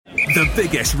The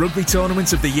biggest rugby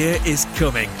tournament of the year is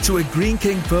coming to a Greene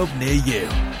King pub near you.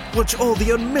 Watch all the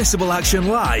unmissable action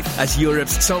live as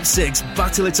Europe's top six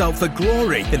battle it out for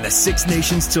glory in the Six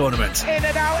Nations tournament. In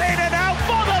and out,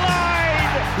 for the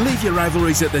line! Leave your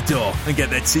rivalries at the door and get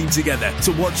their team together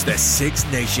to watch the Six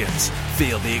Nations.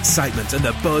 Feel the excitement and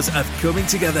the buzz of coming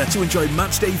together to enjoy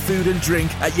matchday food and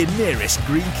drink at your nearest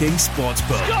Greene King sports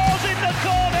pub. Scores in the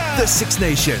corner! The Six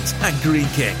Nations and Greene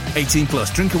King. 18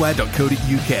 plus.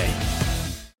 Drinkaware.co.uk.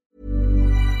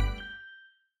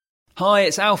 Hi,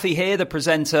 it's Alfie here, the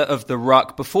presenter of The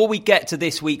Ruck. Before we get to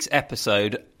this week's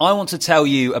episode, I want to tell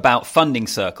you about Funding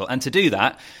Circle. And to do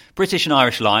that, British and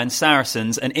Irish Lions,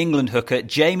 Saracens and England hooker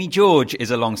Jamie George is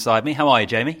alongside me. How are you,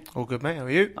 Jamie? All good, mate. How are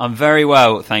you? I'm very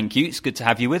well, thank you. It's good to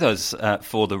have you with us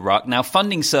for The Ruck. Now,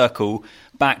 Funding Circle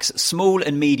backs small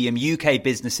and medium UK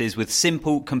businesses with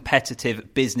simple,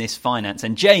 competitive business finance.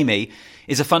 And Jamie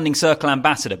is a Funding Circle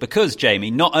ambassador because,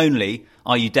 Jamie, not only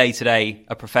are you day-to-day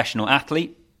a professional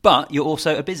athlete, but you're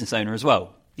also a business owner as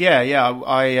well. Yeah.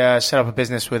 I set up a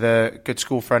business with a good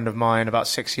school friend of mine about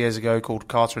 6 years ago called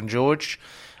Carter and George.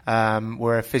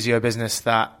 We're a physio business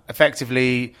that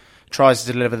effectively tries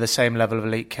to deliver the same level of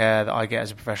elite care that I get as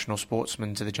a professional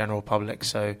sportsman to the general public.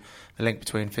 So the link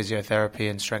between physiotherapy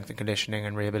and strength and conditioning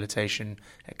and rehabilitation,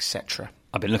 etc.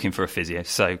 I've been looking for a physio,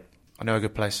 so I know a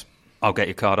good place. I'll get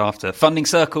your card after. Funding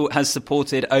Circle has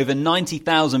supported over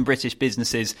 90,000 British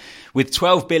businesses with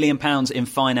 £12 billion in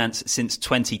finance since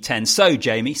 2010. So,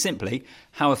 Jamie, simply,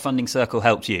 how have Funding Circle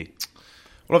helped you?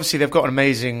 Well, obviously, they've got an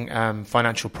amazing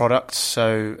financial product.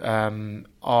 So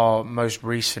our most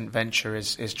recent venture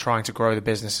is trying to grow the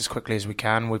business as quickly as we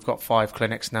can. We've got 5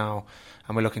 clinics now,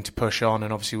 and we're looking to push on.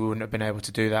 And obviously, we wouldn't have been able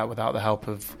to do that without the help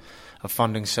of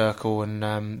Funding Circle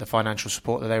and the financial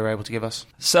support that they were able to give us.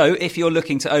 So if you're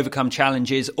looking to overcome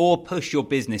challenges or push your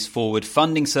business forward,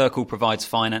 Funding Circle provides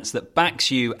finance that backs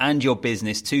you and your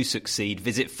business to succeed.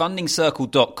 Visit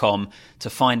fundingcircle.com to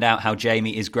find out how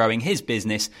Jamie is growing his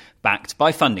business backed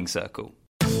by Funding Circle.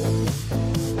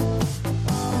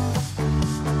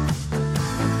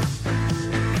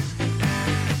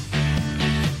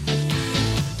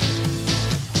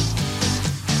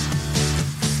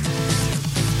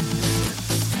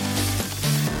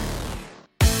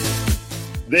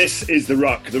 This is The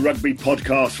Ruck, the rugby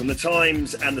podcast from The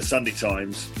Times and The Sunday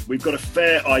Times. We've got a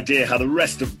fair idea how the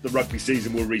rest of the rugby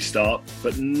season will restart,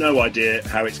 but no idea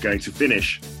how it's going to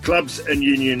finish. Clubs and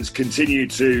unions continue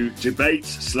to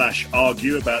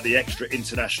debate/argue about the extra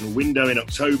international window in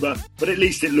October, but at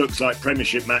least it looks like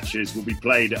Premiership matches will be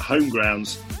played at home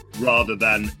grounds rather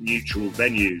than neutral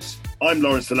venues. I'm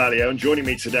Lawrence Dallaglio, and joining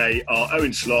me today are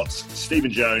Owen Slotts, Stephen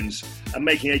Jones, and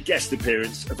making a guest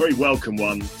appearance, a very welcome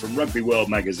one, from Rugby World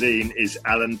magazine is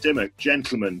Alan Dimmock.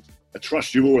 Gentlemen, I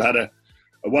trust you've all had a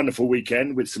wonderful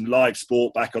weekend with some live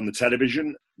sport back on the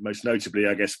television, most notably,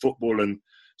 I guess, football and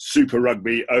Super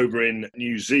Rugby over in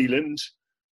New Zealand.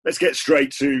 Let's get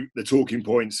straight to the talking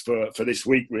points for this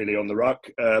week, really, on The Ruck.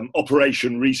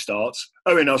 Operation Restart.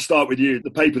 Owen, I'll start with you.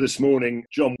 The paper this morning,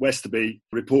 John Westerby,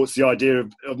 reports the idea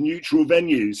of neutral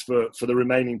venues for the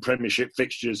remaining Premiership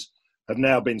fixtures have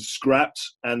now been scrapped,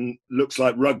 and looks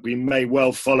like rugby may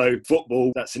well follow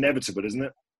football. That's inevitable, isn't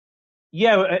it?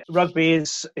 Yeah, rugby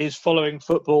is following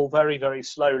football very, very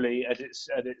slowly at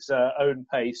its own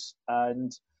pace,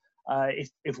 and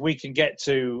if we can get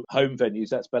to home venues,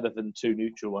 that's better than 2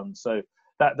 neutral ones. So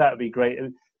that would be great.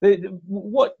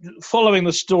 Following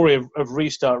the story of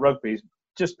Restart Rugby is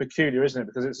just peculiar, isn't it?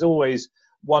 Because it's always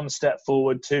 1 step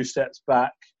forward, 2 steps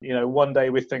back. You know, one day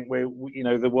we think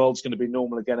the world's going to be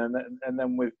normal again, and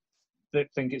then we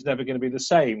think it's never going to be the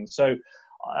same. So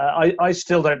I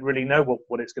still don't really know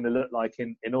what it's going to look like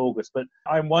in August. But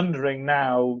I'm wondering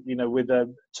now, with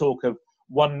the talk of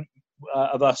one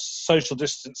of us social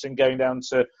distancing going down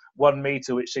to 1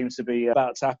 metre, which seems to be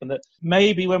about to happen, that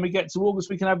maybe when we get to August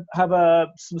we can have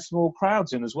some small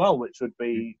crowds in as well, which would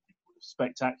be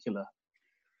spectacular.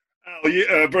 Al,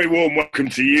 a very warm welcome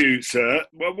to you, sir.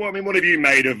 Well, what have you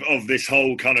made of this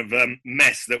whole kind of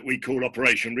mess that we call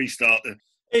Operation Restart?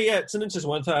 Yeah, it's an interesting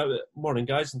one. Morning,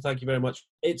 guys, and thank you very much.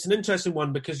 It's an interesting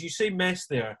one because you say mess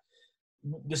there.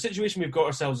 The situation we've got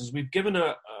ourselves is we've given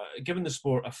the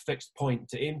sport a fixed point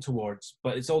to aim towards,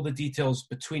 but it's all the details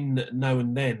between now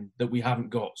and then that we haven't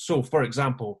got. So, for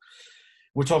example,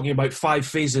 we're talking about 5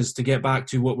 phases to get back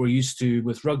to what we're used to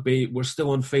with rugby. We're still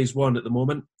on phase 1 at the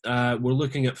moment. We're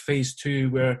looking at phase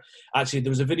 2, where actually there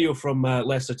was a video from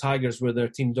Leicester Tigers where their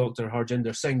team doctor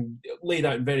Harjinder Singh laid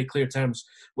out in very clear terms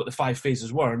what the 5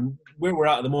 phases were. And where we're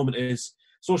at the moment is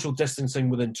social distancing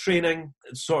within training,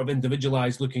 sort of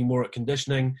individualised, looking more at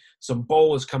conditioning. Some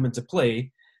ball has come into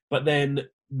play, but then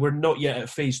we're not yet at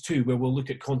phase 2 where we'll look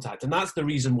at contact. And that's the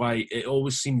reason why it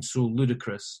always seemed so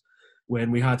ludicrous when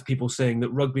we had people saying that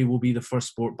rugby will be the first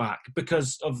sport back,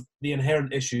 because of the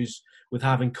inherent issues with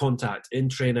having contact in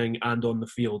training and on the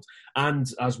field, and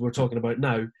as we're talking about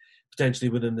now, potentially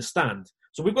within the stand.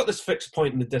 So we've got this fixed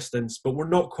point in the distance, but we're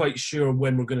not quite sure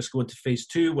when we're going to go into phase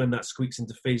 2, when that squeaks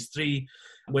into phase 3,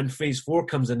 when phase 4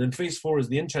 comes in. And phase 4 is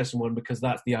the interesting one because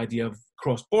that's the idea of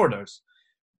cross borders.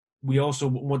 We also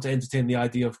want to entertain the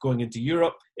idea of going into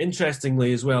Europe.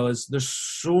 Interestingly, as well, as there's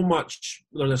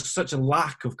such a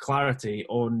lack of clarity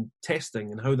on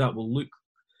testing and how that will look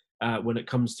when it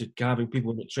comes to having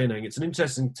people in the training. It's an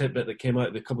interesting tidbit that came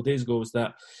out a couple of days ago, is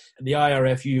that the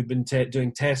IRFU have been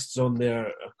doing tests on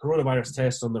their coronavirus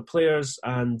tests on their players,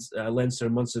 and Leinster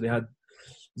and Munster, they had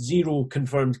 0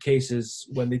 confirmed cases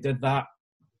when they did that.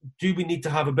 Do we need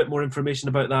to have a bit more information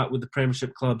about that with the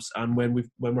Premiership clubs, and when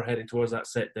we're heading towards that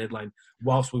set deadline,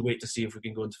 whilst we wait to see if we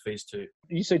can go into phase 2?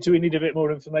 You say, do we need a bit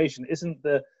more information? Isn't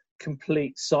the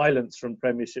complete silence from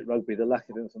Premiership rugby, the lack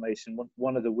of information,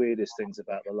 one of the weirdest things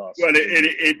about the last? Well,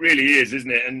 it really is,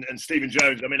 isn't it? And Stephen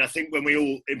Jones, I mean, I think when we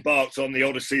all embarked on the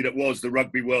odyssey that was the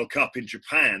Rugby World Cup in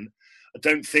Japan, I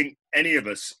don't think any of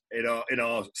us in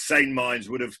our sane minds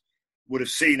would have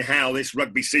seen how this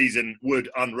rugby season would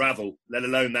unravel, let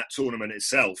alone that tournament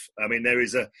itself. I mean, there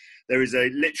is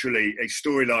literally a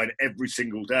storyline every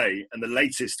single day, and the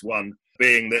latest one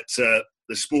being that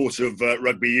the sport of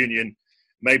rugby union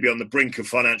may be on the brink of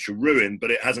financial ruin,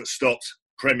 but it hasn't stopped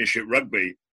Premiership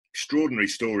rugby. Extraordinary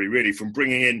story, really, from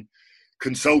bringing in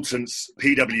consultants,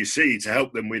 PwC, to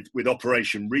help them with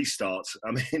Operation Restart.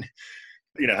 I mean,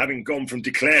 having gone from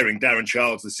declaring Darren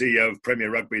Childs, the CEO of Premier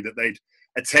Rugby, that they'd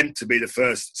attempt to be the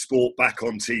first sport back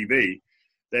on TV,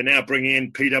 they're now bringing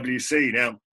in PwC.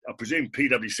 Now, I presume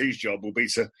PwC's job will be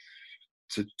to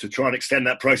try and extend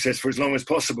that process for as long as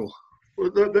possible.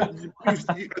 Well, I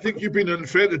think you've been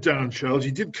unfair to Darren Childs.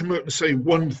 He did come out and say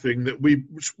one thing, that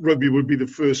rugby would be the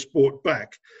first sport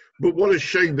back. But what a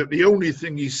shame that the only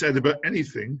thing he said about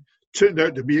anything turned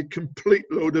out to be a complete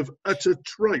load of utter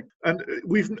tripe. And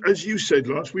we've, as you said,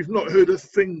 Lance, we've not heard a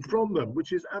thing from them,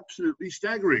 which is absolutely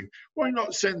staggering. Why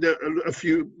not send out a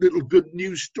few little good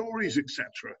news stories, etc.?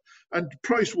 And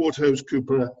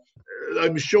PricewaterhouseCoopers,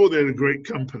 I'm sure they're a great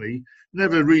company,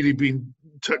 never really been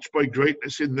touched by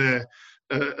greatness in their,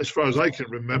 as far as I can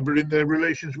remember, in their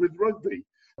relations with rugby.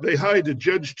 They hired a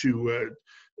judge to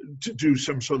do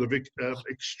some sort of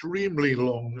extremely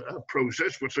long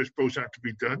process, which I suppose had to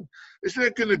be done. Is there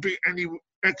going to be any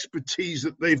expertise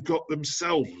that they've got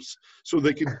themselves so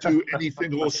they can do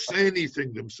anything or say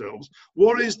anything themselves?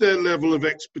 What is their level of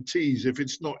expertise if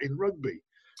it's not in rugby?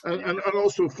 And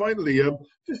also, finally,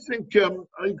 just think,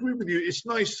 I agree with you, it's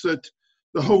nice that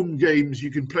the home games, you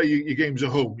can play your games at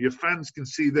home. Your fans can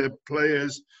see their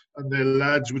players and their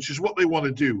lads, which is what they want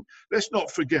to do. Let's not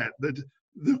forget that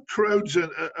the crowds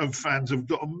of fans have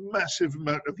got a massive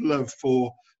amount of love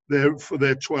for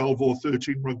their 12 or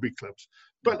 13 rugby clubs.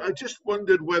 But I just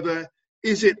wondered whether,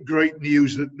 is it great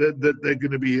news that they're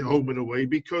going to be home and away?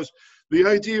 Because the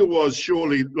idea was,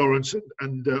 surely, Lawrence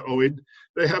and Owen,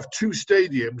 they have 2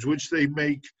 stadiums which they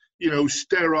make,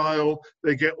 sterile.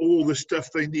 They get all the stuff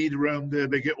they need around there.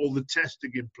 They get all the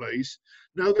testing in place.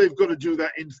 Now they've got to do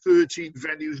that in 13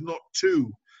 venues, not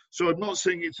 2. So I'm not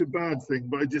saying it's a bad thing,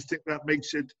 but I just think that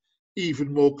makes it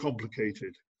even more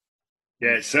complicated.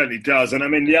 Yeah, it certainly does. And I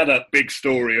mean, the other big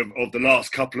story of the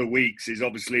last couple of weeks is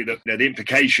obviously the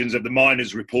implications of the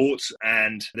miners' reports.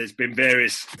 And there's been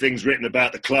various things written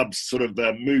about the clubs sort of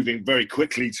moving very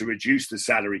quickly to reduce the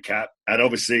salary cap. And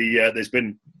obviously there's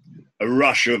been a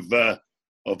rush of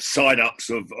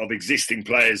sign-ups of existing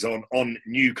players on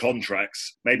new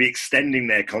contracts, maybe extending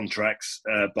their contracts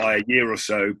by a year or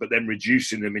so, but then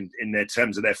reducing them in their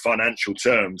terms of their financial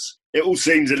terms. It all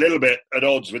seems a little bit at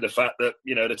odds with the fact that,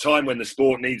 the time when the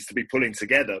sport needs to be pulling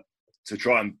together to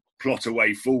try and plot a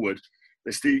way forward,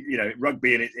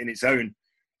 rugby in its own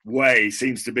way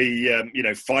seems to be,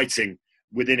 fighting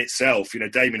within itself.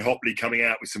 Damien Hopley coming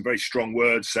out with some very strong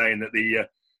words saying that the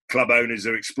club owners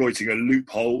are exploiting a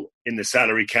loophole in the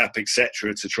salary cap,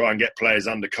 etc., to try and get players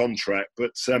under contract.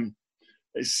 But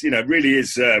it's really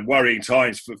is worrying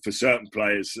times for certain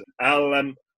players. Al,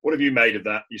 what have you made of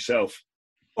that yourself?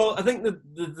 Well, I think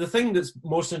the thing that's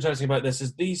most interesting about this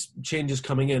is these changes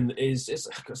coming in is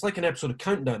it's like an episode of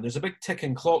Countdown. There's a big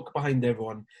ticking clock behind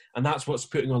everyone, and that's what's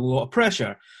putting on a lot of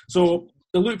pressure. So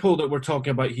the loophole that we're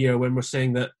talking about here, when we're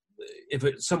saying that if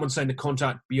someone signed a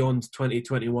contract beyond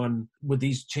 2021 with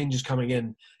these changes coming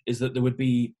in, is that they would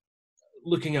be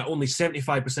looking at only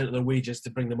 75% of their wages to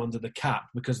bring them under the cap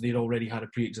because they'd already had a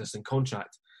pre-existing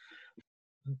contract.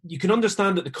 you can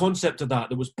understand that the concept of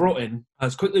that was brought in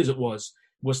as quickly as it was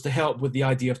to help with the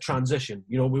idea of transition.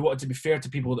 You know, we wanted to be fair to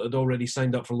people that had already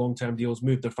signed up for long-term deals,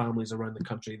 moved their families around the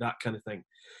country, that kind of thing.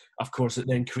 Of course, it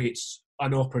then creates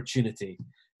an opportunity.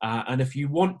 And if you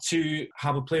want to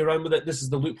have a play around with it, this is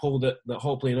the loophole that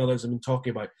Hopley and others have been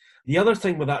talking about. The other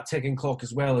thing with that ticking clock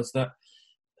as well is that,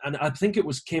 and I think it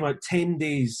came out 10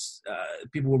 days,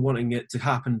 people were wanting it to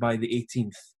happen by the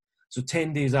 18th. So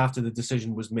 10 days after the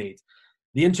decision was made.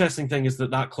 The interesting thing is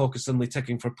that clock is suddenly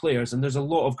ticking for players, and there's a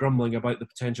lot of grumbling about the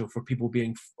potential for people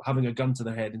having a gun to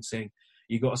their head and saying,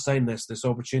 you've got to sign this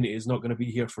opportunity is not going to be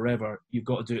here forever, you've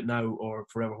got to do it now or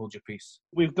forever hold your peace.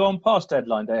 We've gone past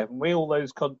deadline day, haven't we? All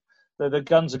those the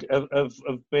guns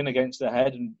have been against their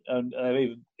head, and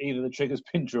either the trigger's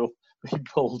been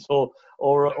pulled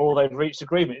or they've reached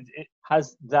agreement.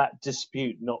 Has that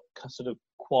dispute not sort of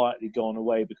quietly gone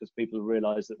away because people have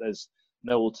realised that there's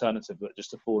no alternative but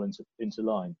just to fall into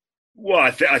line? Well,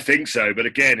 I think so. But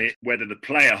again, whether the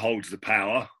player holds the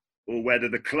power or whether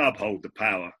the club hold the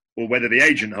power or whether the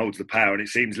agent holds the power, and it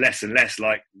seems less and less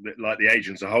like the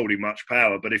agents are holding much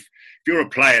power. But if you're a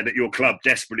player that your club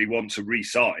desperately want to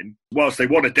re-sign, whilst they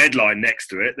want a deadline next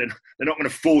to it, then they're not going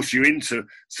to force you into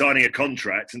signing a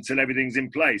contract until everything's in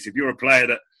place. If you're a player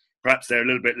that perhaps they're a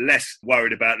little bit less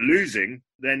worried about losing,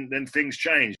 then things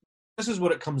change. This is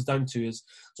what it comes down to is,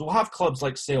 so we'll have clubs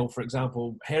like Sale, for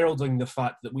example, heralding the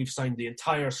fact that we've signed the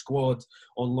entire squad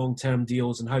on long-term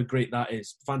deals and how great that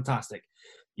is. Fantastic.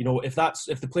 You know, if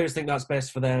the players think that's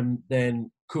best for them,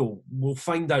 then cool. We'll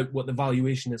find out what the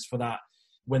valuation is for that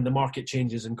when the market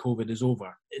changes and COVID is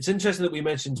over. It's interesting that we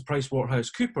mentioned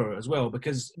PricewaterhouseCoopers as well,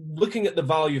 because looking at the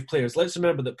value of players, let's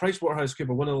remember that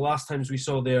PricewaterhouseCoopers, one of the last times we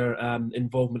saw their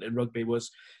involvement in rugby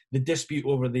was the dispute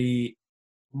over the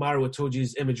Maro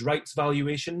Itoje's image rights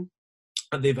valuation,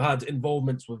 and they've had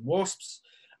involvements with Wasps,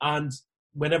 and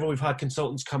whenever we've had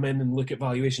consultants come in and look at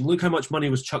valuation, look how much money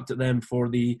was chucked at them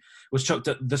was chucked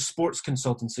at the sports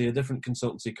consultancy, a different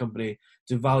consultancy company,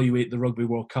 to evaluate the Rugby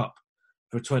World Cup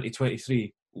for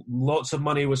 2023. Lots of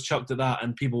money was chucked at that,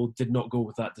 and people did not go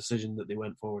with that decision that they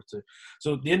went forward to.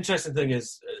 So the interesting thing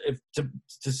is,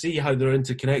 to see how they're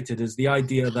interconnected, is the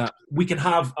idea that we can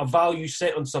have a value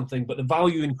set on something, but the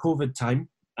value in COVID time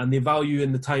and the value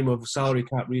in the time of salary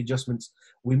cap readjustments,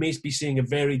 we may be seeing a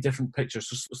very different picture.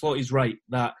 So Slotty's right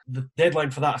that the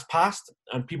deadline for that has passed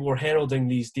and people are heralding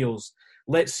these deals.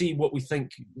 Let's see what we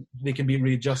think they can be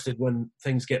readjusted when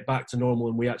things get back to normal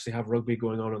and we actually have rugby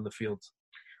going on the field.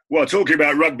 Well, talking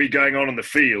about rugby going on the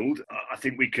field, I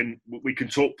think we can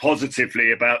talk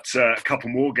positively about a couple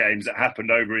more games that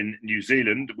happened over in New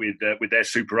Zealand with their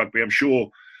Super Rugby. I'm sure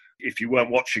if you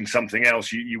weren't watching something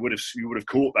else, you would have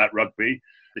caught that rugby.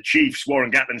 The Chiefs,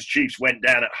 Warren Gatland's Chiefs, went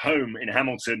down at home in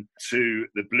Hamilton to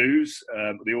the Blues,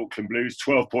 the Auckland Blues,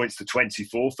 12 points to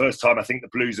 24. First time I think the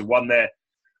Blues have won there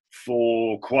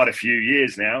for quite a few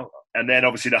years now. And then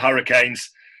obviously the Hurricanes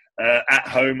at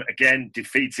home again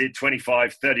defeated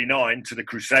 25-39 to the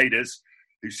Crusaders,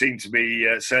 who seem to be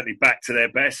certainly back to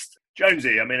their best.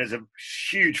 Jonesy, I mean, as a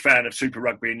huge fan of Super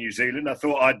Rugby in New Zealand, I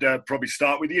thought I'd probably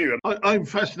start with you. I'm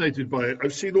fascinated by it.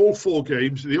 I've seen all four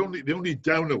games. The only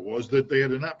downer was that they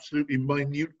had an absolutely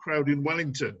minute crowd in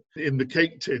Wellington in the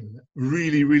Cake Tin.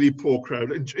 Really, really poor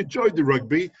crowd. Enjoyed the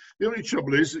rugby. The only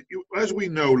trouble is, as we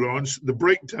know, Lawrence, the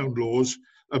breakdown laws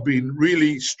have been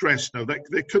really stressed now.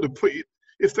 They could have put you...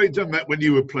 If they'd done that when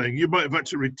you were playing, you might have had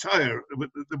to retire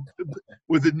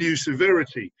with the new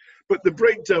severity. But the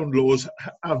breakdown laws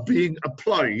are being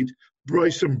applied by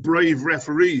some brave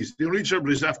referees. The only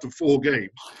trouble is after 4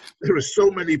 games, there are so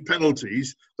many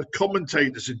penalties, the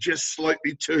commentators are just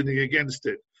slightly turning against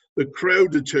it. The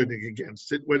crowd are turning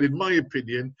against it, when in my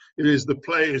opinion, it is the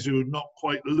players who have not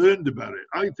quite learned about it.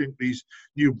 I think these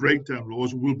new breakdown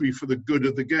laws will be for the good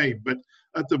of the game. But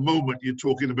at the moment, you're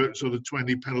talking about sort of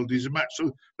 20 penalties a match.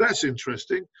 So that's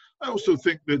interesting. I also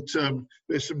think that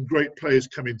there's some great players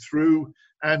coming through.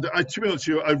 And to be honest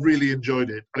with you, I really enjoyed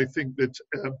it. I think that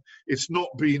it's not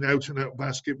been out-and-out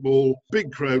basketball,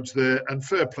 big crowds there, and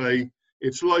fair play.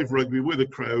 It's live rugby with a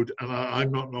crowd, and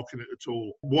I'm not knocking it at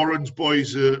all. Warren's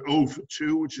boys are 0 for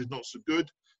 2, which is not so good.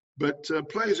 But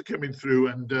players are coming through,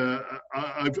 and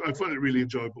I find it really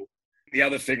enjoyable. The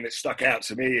other thing that stuck out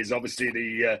to me is obviously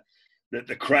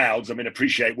the crowds. I mean,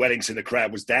 appreciate Wellington, the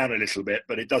crowd was down a little bit,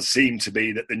 but it does seem to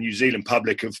be that the New Zealand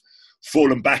public have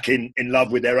fallen back in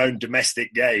love with their own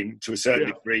domestic game to a certain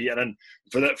degree. And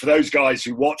then for those guys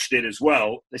who watched it as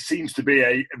well, there seems to be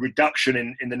a reduction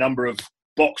in the number of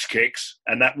box kicks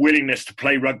and that willingness to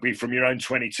play rugby from your own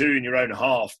 22 in your own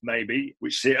half, maybe,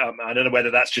 which I don't know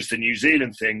whether that's just a New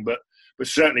Zealand thing, but But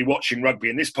certainly watching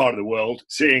rugby in this part of the world,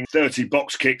 seeing 30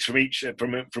 box kicks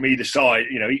from either side,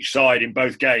 each side in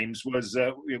both games was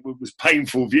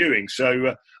painful viewing. So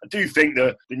I do think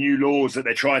the new laws that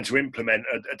they're trying to implement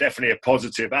are definitely a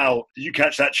positive. Al, did you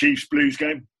catch that Chiefs Blues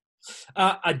game?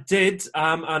 I did,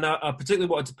 and I particularly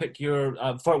wanted to pick your.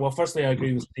 Firstly, I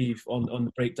agree with Steve on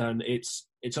the breakdown. It's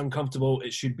uncomfortable.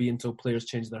 It should be until players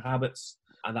change their habits,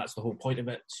 and that's the whole point of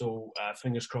it. So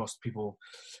fingers crossed, people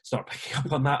start picking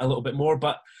up on that a little bit more.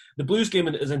 But the Blues game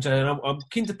is interesting. I'm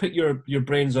keen to pick your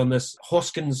brains on this.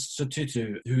 Hoskins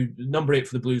Sotutu, who number 8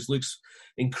 for the Blues, looks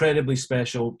incredibly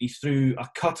special. He threw a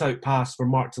cutout pass for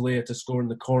Mark Telea to score in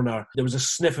the corner. There was a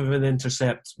sniff of an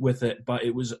intercept with it, but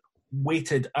it was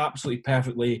weighted absolutely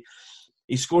perfectly.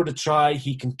 He scored a try.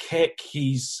 He can kick.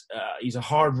 He's a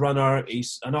hard runner.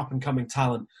 He's an up-and-coming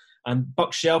talent. And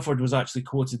Buck Shelford was actually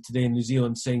quoted today in New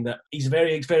Zealand saying that he's a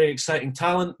very, very exciting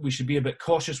talent. We should be a bit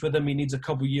cautious with him. He needs a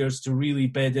couple of years to really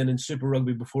bed in Super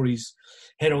Rugby before he's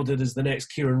heralded as the next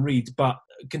Kieran Reid. But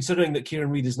considering that Kieran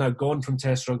Reid is now gone from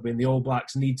Test Rugby and the All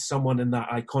Blacks need someone in that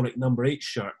iconic number 8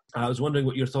 shirt, I was wondering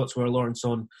what your thoughts were, Lawrence,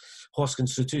 on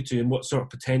Hoskins Sotutu and what sort of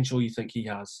potential you think he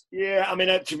has. Yeah, I mean,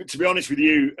 to be honest with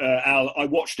you, Al, I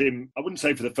watched him, I wouldn't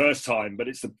say for the first time, but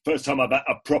it's the first time I've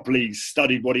properly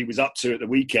studied what he was up to at the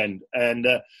weekend. And,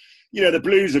 the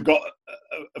Blues have got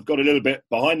a little bit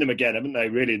behind them again, haven't they,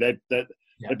 really?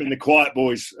 They've been the quiet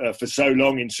boys for so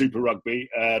long in Super Rugby,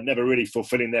 never really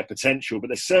fulfilling their potential. But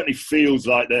there certainly feels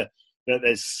like that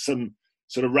there's some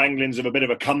sort of wranglings of a bit of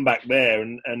a comeback there.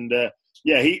 And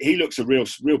he looks a real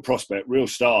prospect, real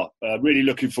star. Really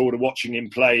looking forward to watching him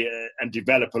play and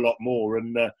develop a lot more.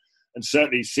 And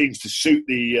certainly seems to suit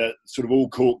the sort of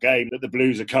all-court game that the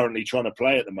Blues are currently trying to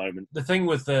play at the moment. The thing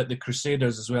with the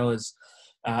Crusaders, as well as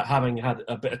having had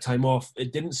a bit of time off,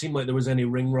 it didn't seem like there was any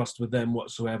ring rust with them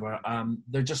whatsoever.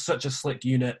 They're just such a slick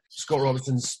unit. Scott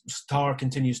Robertson's star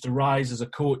continues to rise as a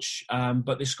coach,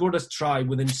 but they scored a try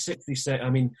within 60 seconds. I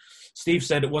mean, Steve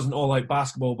said it wasn't all out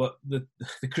basketball, but the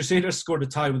Crusaders scored a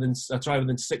try within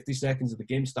 60 seconds of the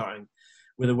game starting,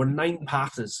 where there were 9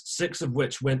 passes, 6 of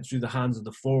which went through the hands of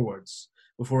the forwards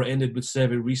before it ended with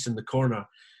Seve Reece in the corner.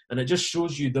 And it just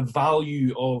shows you the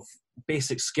value of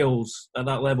basic skills at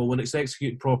that level. When it's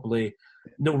executed properly,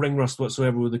 no ring rust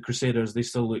whatsoever with the Crusaders. They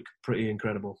still look pretty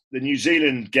incredible. The New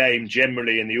Zealand game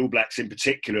generally, and the All Blacks in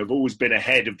particular, have always been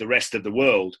ahead of the rest of the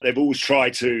world. They've always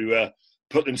tried to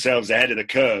put themselves ahead of the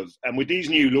curve. And with these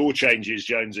new law changes,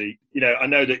 Jonesy, I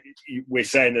know that we're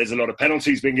saying there's a lot of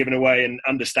penalties being given away, and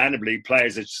understandably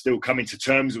players are still coming to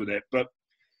terms with it. But,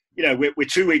 we're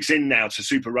 2 weeks in now to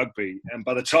Super Rugby, and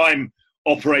by the time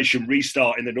Operation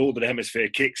Restart in the Northern Hemisphere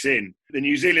kicks in, the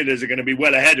New Zealanders are going to be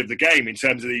well ahead of the game in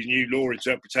terms of these new law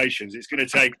interpretations. It's going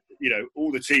to take,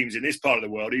 all the teams in this part of the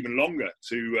world even longer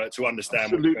to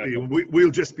understand. Absolutely. We'll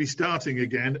just be starting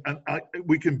again, and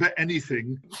we can bet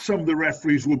anything. Some of the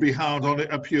referees will be hard on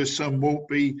it up here, some won't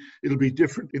be. It'll be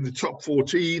different in the top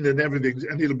 14 and everything,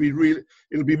 and it'll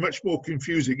be much more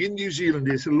confusing. In New Zealand,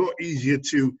 it's a lot easier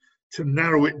to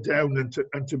narrow it down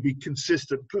and to be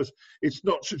consistent, because it's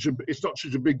not such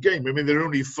a big game. I mean, there are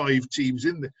only 5 teams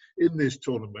in this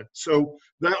tournament, so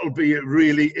that'll be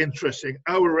really interesting.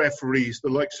 Our referees, the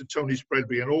likes of Tony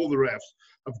Spreadby and all the refs,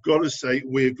 have got to say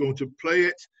we're going to play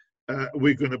it.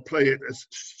 We're going to play it as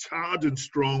hard and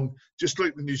strong, just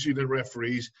like the New Zealand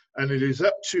referees, and it is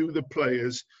up to the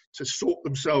players to sort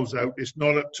themselves out. It's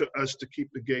not up to us to keep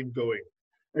the game going.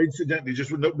 Incidentally,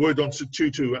 just a word on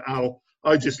Sotutu, Al.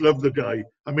 I just love the guy.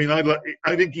 I mean,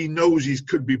 I think he knows he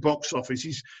could be box office.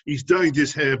 He's dyed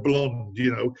his hair blonde,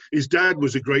 His dad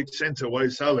was a great centre,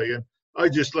 Waisale, and I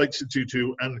just like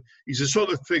Sotutu. And he's the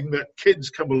sort of thing that kids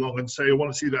come along and say, I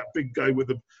want to see that big guy with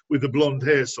the blonde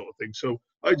hair sort of thing. So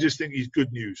I just think he's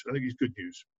good news. I think he's good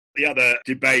news. The other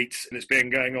debate that's been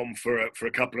going on for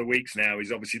a couple of weeks now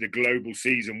is obviously the global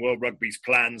season, World Rugby's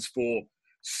plans for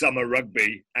summer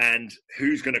rugby, and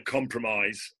who's going to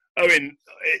compromise. Owen,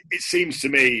 it seems to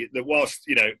me that whilst,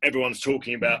 everyone's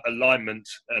talking about alignment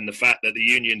and the fact that the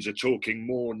unions are talking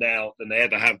more now than they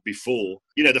ever have before,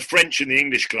 the French and the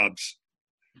English clubs,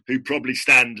 who probably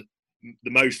stand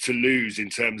the most to lose in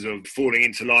terms of falling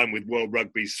into line with World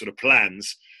Rugby's sort of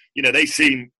plans, they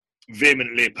seem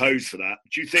vehemently opposed for that.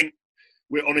 Do you think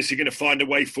we're honestly going to find a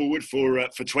way forward for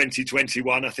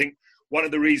 2021? I think one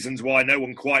of the reasons why no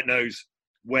one quite knows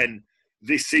when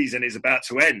this season is about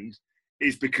to end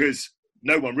is because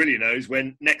no one really knows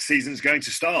when next season's going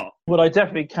to start. What I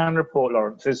definitely can report,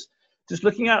 Lawrence, is just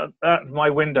looking out at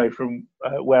my window from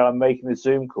where I'm making the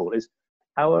Zoom call, is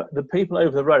the people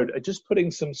over the road are just putting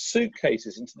some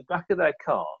suitcases into the back of their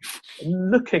car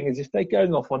and looking as if they're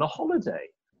going off on a holiday.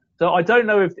 So I don't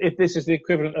know if this is the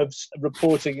equivalent of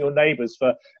reporting your neighbours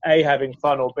for A, having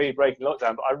fun, or B, breaking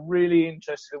lockdown, but I'm really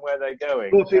interested in where they're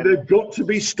going. They've got to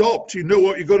be stopped. You know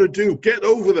what you've got to do. Get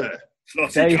over there.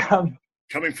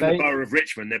 Coming from the borough of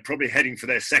Richmond, they're probably heading for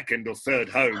their second or third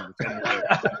home.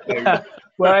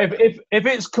 Well, if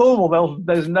it's Cornwall,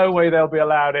 there's no way they'll be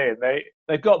allowed in.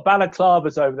 They've got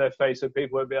balaclavas over their face so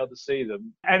people won't be able to see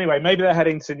them. Anyway, maybe they're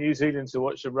heading to New Zealand to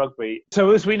watch the rugby.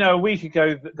 So as we know, a week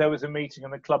ago, there was a meeting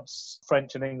and the clubs,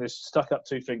 French and English, stuck up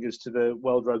two fingers to the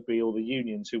World Rugby or the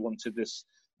unions who wanted this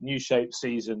new shape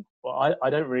season. Well, I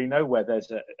don't really know where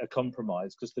there's a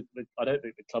compromise, because I don't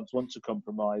think the clubs want to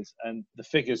compromise, and the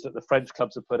figures that the French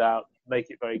clubs have put out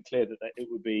make it very clear that it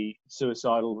would be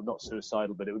suicidal, not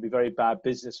suicidal, but it would be very bad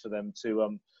business for them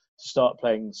to start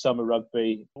playing summer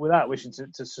rugby without wishing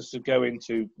to go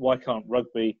into why can't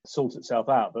rugby sort itself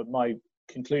out. But my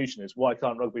conclusion is, why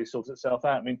can't rugby sort itself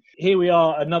out? I mean, here we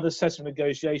are, another set of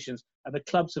negotiations, and the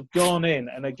clubs have gone in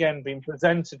and again been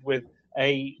presented with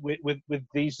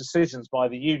these decisions by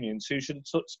the unions, who should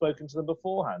have spoken to them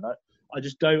beforehand. I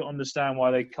just don't understand why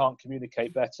they can't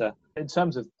communicate better. In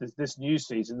terms of this new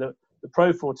season, the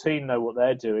Pro 14 know what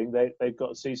they're doing. They've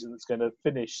got a season that's going to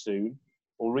finish soon,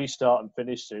 or restart and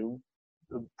finish soon.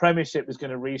 The Premiership is going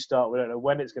to restart. We don't know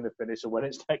when it's going to finish or when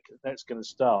it's next going to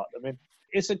start. I mean,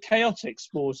 it's a chaotic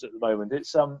sport at the moment.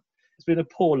 It's been a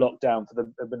poor lockdown for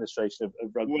the administration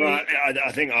of rugby. Well,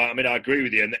 I agree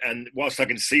with you. And whilst I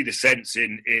can see the sense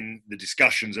in the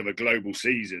discussions of a global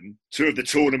season, two of the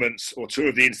tournaments or two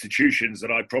of the institutions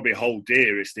that I probably hold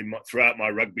dearest throughout my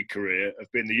rugby career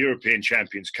have been the European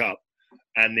Champions Cup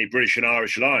and the British and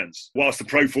Irish Lions. Whilst the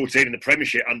Pro 14 and the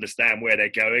Premiership understand where they're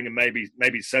going, and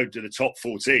maybe so do the top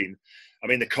 14, I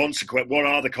mean, what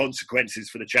are the consequences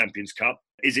for the Champions Cup?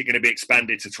 Is it going to be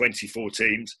expanded to 24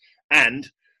 teams? And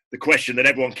the question that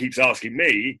everyone keeps asking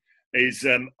me is,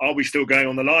 are we still going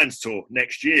on the Lions tour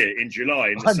next year in July,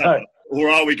 in the summer? Or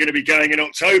are we going to be going in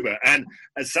October? And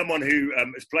as someone who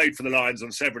has played for the Lions on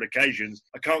several occasions,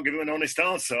 I can't give them an honest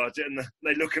answer. And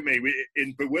they look at me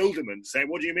in bewilderment, saying,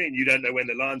 what do you mean you don't know when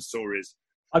the Lions tour is?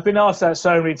 I've been asked that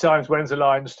so many times, when's the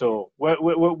Lions tour?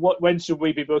 When should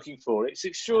we be booking for? It's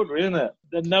extraordinary, isn't it?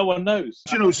 That no one knows.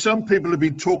 You know, some people have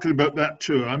been talking about that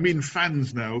tour. I mean,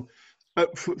 fans now,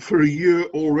 for a year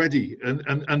already.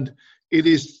 And it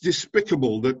is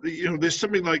despicable that, you know, there's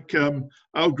something like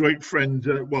our great friend,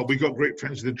 we got great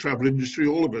friends in the travel industry,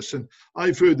 all of us, and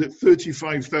I've heard that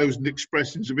 35,000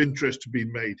 expressions of interest have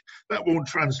been made. That won't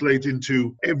translate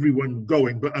into everyone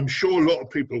going, but I'm sure a lot of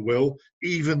people will,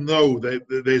 even though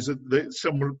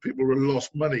some people will have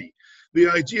lost money. The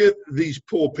idea that these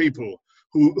poor people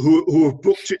who have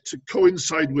booked it to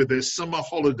coincide with their summer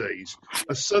holidays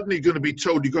are suddenly going to be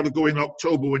told you've got to go in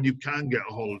October when you can get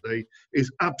a holiday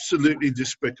is absolutely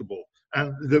despicable.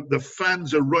 And the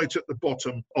fans are right at the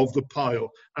bottom of the pile.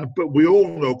 But we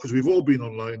all know, because we've all been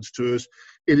on Lions tours,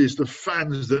 it is the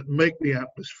fans that make the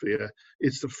atmosphere.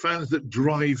 It's the fans that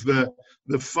drive the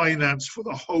finance for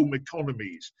the home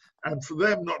economies. And for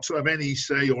them not to have any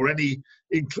say or any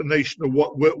inclination of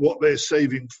what they're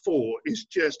saving for is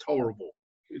just horrible.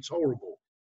 It's horrible.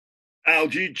 Al,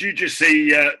 do you just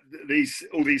see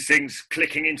all these things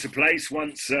clicking into place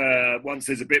once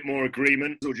there's a bit more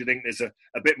agreement, or do you think there's a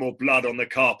bit more blood on the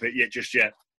carpet yet?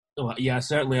 Oh, yeah,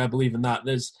 certainly I believe in that.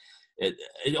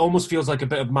 It almost feels like a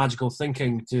bit of magical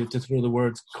thinking to throw the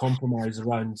word compromise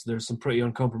around. There's some pretty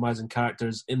uncompromising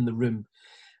characters in the room.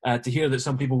 To hear that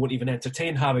some people won't even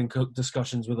entertain having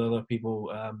discussions with other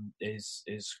people is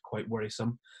quite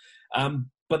worrisome.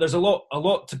 But there's a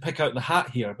lot to pick out the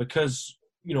hat here, because,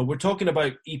 you know, we're talking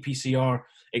about EPCR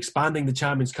expanding the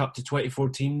Champions Cup to 24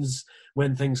 teams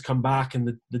when things come back,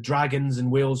 and the Dragons in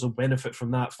Wales will benefit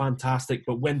from that. Fantastic.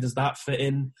 But when does that fit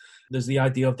in? There's the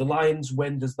idea of the Lions.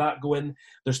 When does that go in?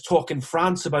 There's talk in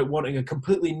France about wanting a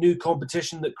completely new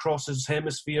competition that crosses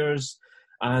hemispheres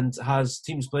and has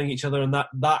teams playing each other, and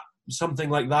that something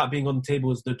like that being on the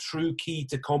table is the true key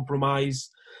to compromise.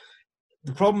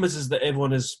 The problem is that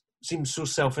everyone seems so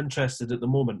self-interested at the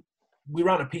moment. We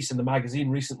ran a piece in the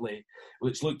magazine recently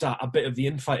which looked at a bit of the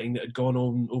infighting that had gone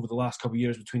on over the last couple of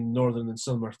years between the Northern and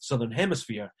Southern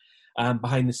Hemisphere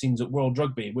behind the scenes at World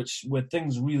Rugby, which, where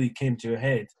things really came to a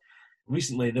head.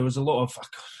 Recently, there was a lot of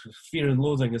fear and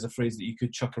loathing is a phrase that you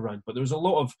could chuck around, but there was a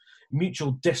lot of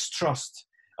mutual distrust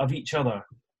of each other.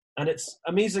 And it's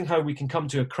amazing how we can come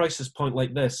to a crisis point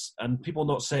like this and people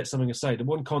not set something aside. And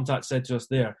one contact said to us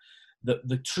there that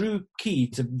the true key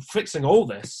to fixing all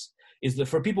this is that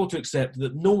for people to accept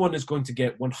that no one is going to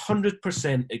get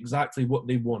 100% exactly what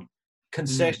they want.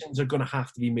 Concessions are going to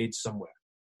have to be made somewhere.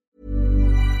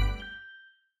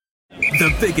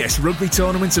 The biggest rugby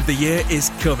tournament of the year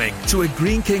is coming to a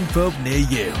Green King pub near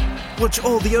you. Watch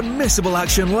all the unmissable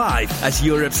action live as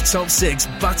Europe's top six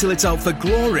battle it out for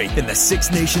glory in the Six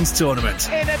Nations tournament.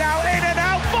 In and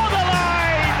out for the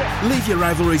line! Leave your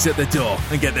rivalries at the door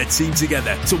and get their team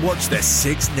together to watch the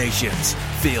Six Nations.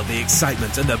 Feel the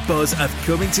excitement and the buzz of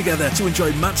coming together to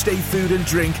enjoy matchday food and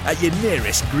drink at your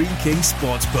nearest Green King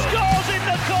sports pub. Scores in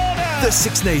the corner! The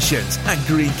Six Nations and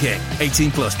Green King.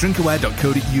 18+,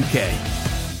 drinkaware.co.uk.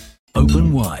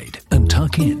 Open wide and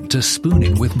tuck in to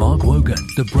Spooning with Mark Wogan,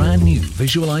 the brand new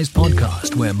visualised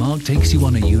podcast where Mark takes you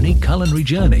on a unique culinary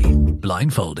journey,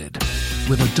 blindfolded.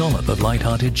 With a dollop of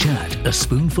light-hearted chat, a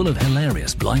spoonful of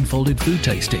hilarious blindfolded food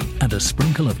tasting, and a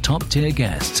sprinkle of top-tier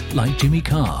guests like Jimmy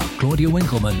Carr, Claudia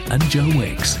Winkleman and Joe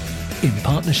Wicks. In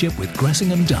partnership with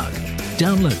Gressingham Doug.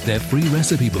 Download their free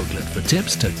recipe booklet for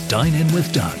tips to dine in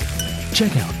with Doug.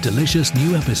 Check out delicious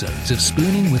new episodes of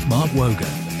Spooning with Mark Wogan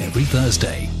every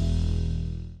Thursday.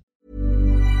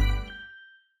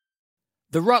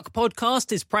 The Ruck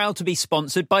podcast is proud to be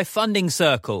sponsored by Funding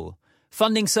Circle.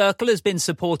 Funding Circle has been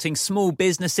supporting small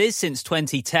businesses since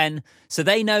 2010, so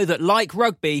they know that, like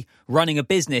rugby, running a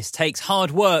business takes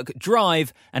hard work,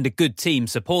 drive, and a good team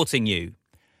supporting you.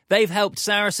 They've helped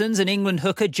Saracens and England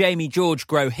hooker Jamie George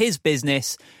grow his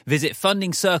business. Visit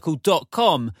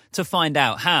fundingcircle.com to find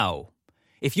out how.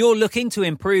 If you're looking to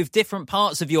improve different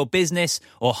parts of your business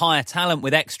or hire talent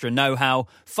with extra know-how,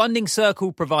 Funding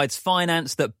Circle provides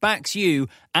finance that backs you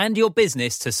and your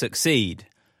business to succeed.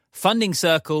 Funding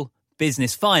Circle,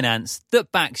 business finance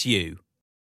that backs you.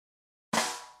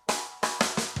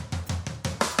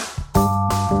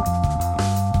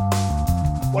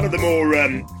 One of the more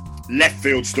left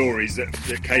field stories that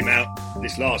came out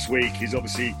this last week is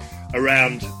obviously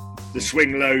around the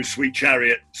Swing Low, Sweet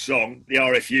Chariot song. The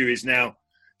RFU is now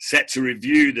set to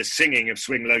review the singing of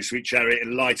Swing Low, Sweet Chariot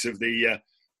in light of the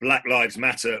Black Lives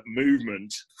Matter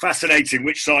movement. Fascinating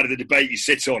which side of the debate you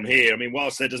sit on here. I mean,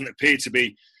 whilst there doesn't appear to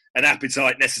be an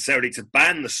appetite necessarily to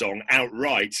ban the song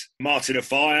outright, Martin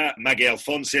Offiah, Maggie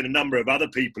Alfonsi and a number of other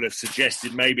people have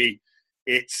suggested maybe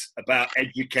it's about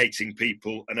educating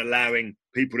people and allowing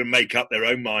people to make up their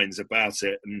own minds about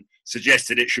it, and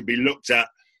suggested it should be looked at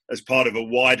as part of a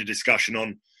wider discussion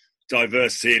on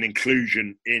diversity and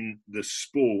inclusion in the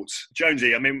sport.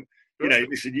 Jonesy, I mean, you know,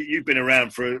 listen, you've been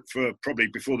around for probably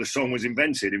before the song was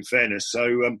invented, in fairness.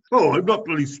 So, I'm not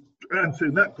really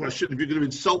answering that question if you're going to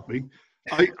insult me.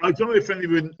 I don't know if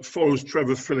anyone follows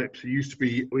Trevor Phillips, who used to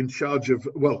be in charge of,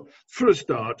 well, for a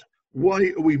start,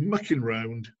 why are we mucking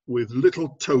around with little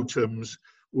totems,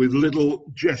 with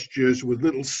little gestures, with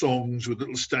little songs, with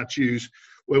little statues,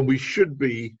 when we should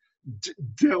be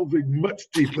delving much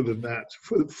deeper than that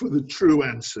for the true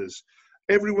answers?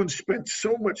 Everyone spent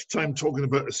so much time talking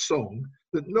about a song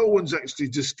that no one's actually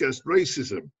discussed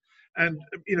racism. And,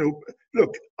 you know,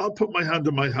 look, I'll put my hand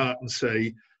on my heart and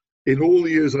say, in all the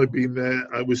years I've been there,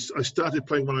 I started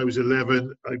playing when I was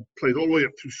 11. I played all the way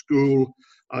up through school.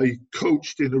 I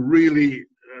coached in a really,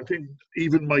 I think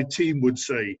even my team would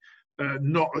say,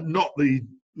 not the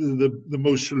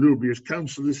most salubrious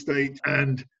council estate.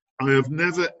 And I have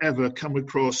never, ever come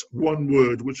across one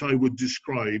word which I would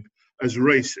describe as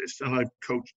racist. And I've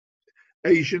coached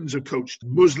Asians, I've coached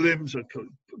Muslims, I've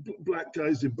coached black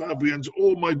guys, Zimbabweans,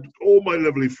 all my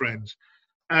lovely friends.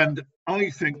 And I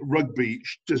think rugby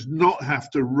does not have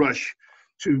to rush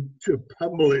to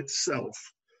pummel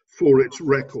itself for its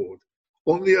record.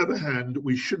 On the other hand,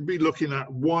 we should be looking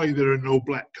at why there are no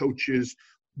black coaches,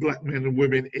 black men and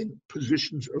women in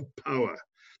positions of power.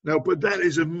 Now, but that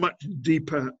is a much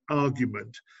deeper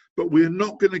argument. But we're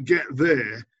not going to get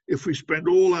there if we spend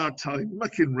all our time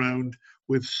mucking around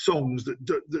with songs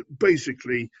that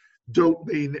basically don't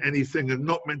mean anything and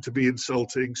not meant to be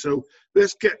insulting. So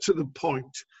let's get to the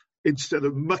point instead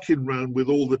of mucking around with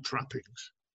all the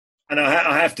trappings. And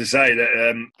I have to say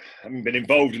that having been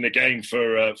involved in the game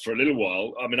for a little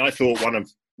while, I mean, I thought one of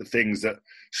the things that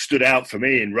stood out for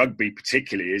me in rugby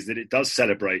particularly is that it does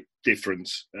celebrate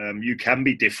difference. You can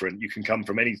be different. You can come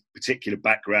from any particular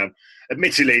background.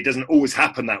 Admittedly, it doesn't always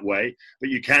happen that way, but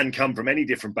you can come from any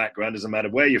different background, doesn't matter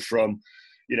where you're from,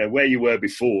 you know, where you were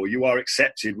before, you are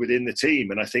accepted within the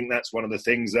team. And I think that's one of the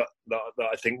things that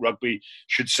I think rugby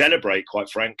should celebrate, quite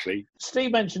frankly.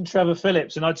 Steve mentioned Trevor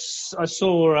Phillips, and I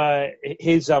saw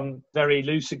his very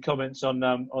lucid comments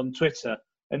on Twitter.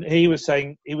 And he was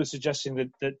suggesting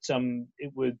that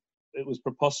it would it was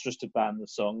preposterous to ban the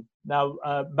song. Now,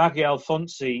 Maggie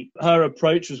Alfonsi, her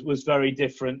approach was very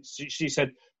different. She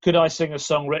said, could I sing a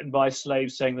song written by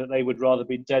slaves saying that they would rather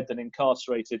be dead than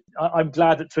incarcerated? I'm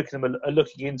glad that Twickenham are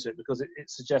looking into it, because it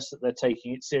suggests that they're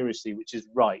taking it seriously, which is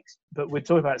right. But we're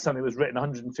talking about something that was written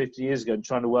 150 years ago and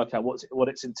trying to work out what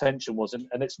its intention was,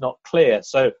 and it's not clear.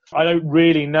 So I don't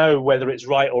really know whether it's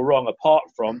right or wrong, apart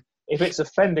from if it's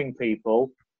offending people,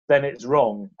 then it's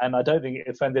wrong. And I don't think it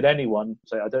offended anyone.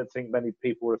 So I don't think many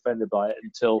people were offended by it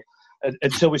until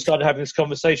we started having this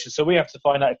conversation. So we have to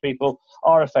find out if people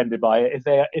are offended by it.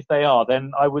 If they are,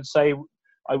 then I would say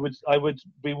I would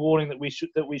be warning that we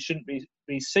shouldn't be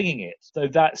singing it. So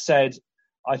that said,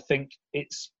 I think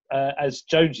it's as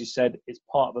Jonesy said, it's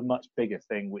part of a much bigger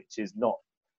thing, which is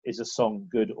a song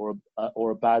good or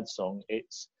a bad song.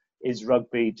 Is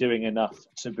rugby doing enough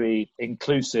to be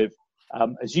inclusive?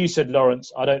 As you said,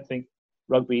 Lawrence, I don't think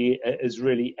rugby has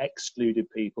really excluded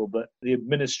people, but the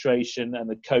administration and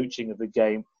the coaching of the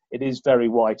game, it is very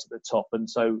white at the top. And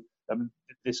so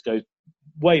this goes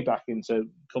way back into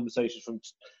conversations from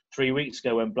 3 weeks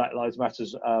ago when Black Lives Matter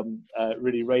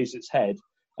really raised its head.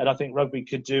 And I think rugby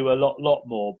could do a lot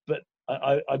more. But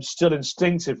I still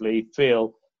instinctively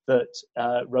feel that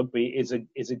rugby is a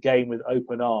game with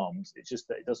open arms. It's just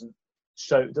that it doesn't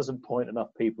point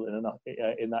enough people in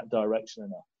that direction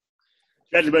enough.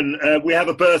 Gentlemen, we have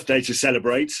a birthday to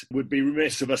celebrate. Would be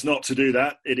remiss of us not to do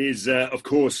that. It is, of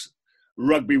course,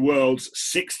 Rugby World's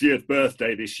 60th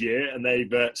birthday this year, and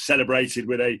they've celebrated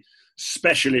with a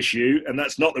special issue. And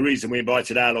that's not the reason we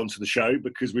invited Al onto the show,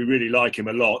 because we really like him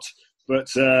a lot. But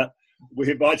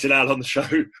we invited Al on the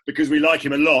show because we like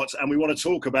him a lot, and we want to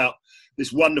talk about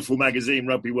this wonderful magazine,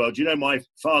 Rugby World. You know, my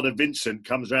father, Vincent,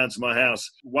 comes round to my house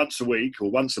once a week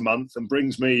or once a month and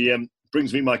brings me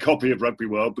my copy of Rugby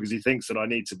World, because he thinks that I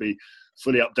need to be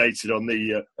fully updated on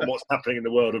on what's happening in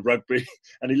the world of rugby.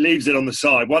 And he leaves it on the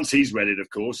side once he's read it, of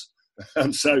course.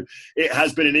 So it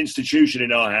has been an institution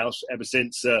in our house ever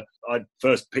since I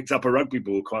first picked up a rugby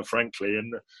ball, quite frankly.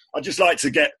 And I'd just like to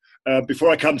get, before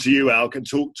I come to you, Al, can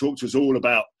talk to us all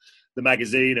about the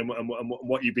magazine and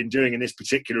what you've been doing in this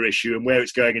particular issue and where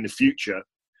it's going in the future.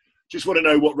 Just want to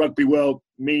know what Rugby World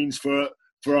means for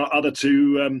our other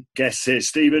two guests here.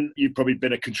 Stephen, you've probably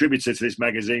been a contributor to this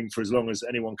magazine for as long as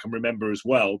anyone can remember as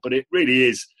well, but it really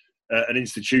is an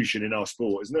institution in our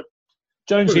sport, isn't it?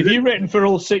 Jonesy, have you written for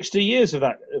all 60 years of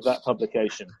that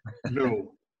publication?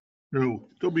 No,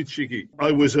 don't be cheeky.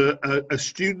 I was a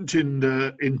student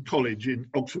in college in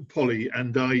Oxford Poly,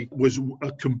 and I was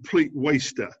a complete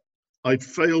waster. I'd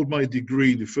failed my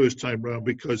degree the first time round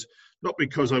not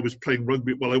because I was playing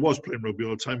rugby. Well, I was playing rugby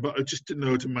all the time, but I just didn't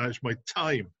know how to manage my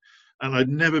time. And I'd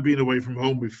never been away from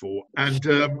home before. And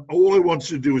all I wanted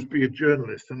to do was be a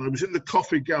journalist. And I was in the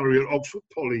coffee gallery at Oxford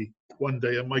Poly one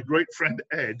day, and my great friend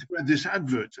Ed read this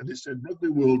advert, and it said, Rugby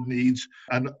World needs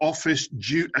a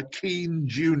keen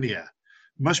junior.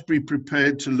 Must be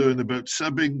prepared to learn about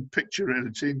subbing, picture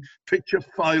editing, picture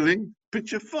filing.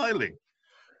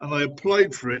 And I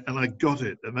applied for it, and I got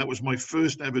it. And that was my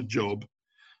first ever job.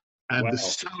 And wow. The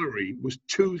salary was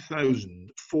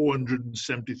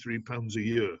 £2,473 a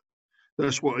year.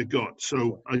 That's what I got.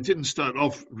 So I didn't start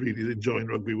off really enjoying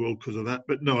Rugby World because of that,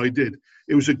 but no, I did.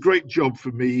 It was a great job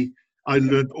for me. I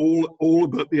learned all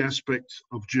about the aspects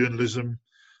of journalism.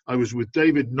 I was with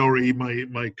David Norrie,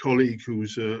 my colleague,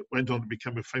 who's went on to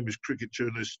become a famous cricket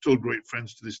journalist, still great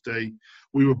friends to this day.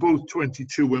 We were both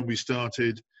 22 when we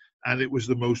started, and it was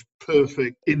the most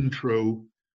perfect intro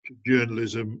to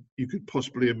journalism you could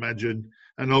possibly imagine.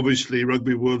 And obviously,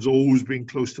 Rugby World's always been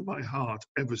close to my heart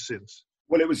ever since.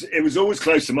 Well, it was always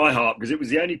close to my heart because it was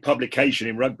the only publication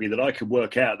in rugby that I could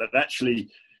work out that actually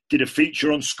did a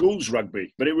feature on schools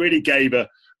rugby. But it really gave a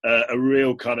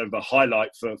real kind of a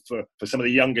highlight for some of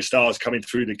the younger stars coming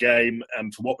through the game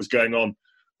and for what was going on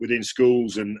within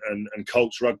schools and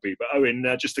Colts rugby. But Owen,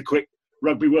 just a quick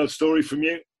Rugby World story from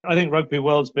you. I think Rugby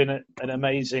World's been an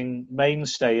amazing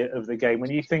mainstay of the game.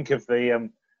 When you think of the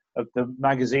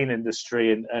magazine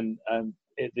industry and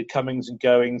the comings and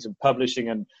goings and publishing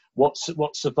and what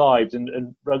survived,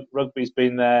 and rugby's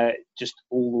been there.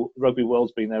 Rugby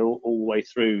World's been there all the way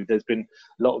through. There's been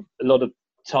a lot of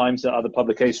times that other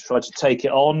publications tried to take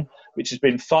it on, which has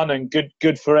been fun and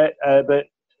good for it. But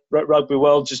Rugby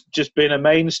World's just been a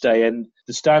mainstay, and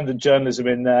the standard journalism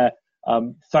in there,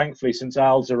 thankfully, since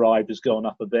Al's arrived, has gone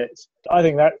up a bit. I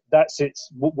think that's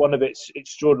one of its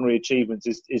extraordinary achievements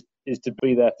is to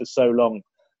be there for so long.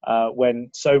 When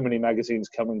so many magazines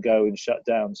come and go and shut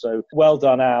down. So well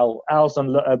done, Al. Al's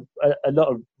done a lot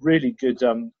of really good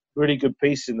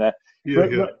pieces in there.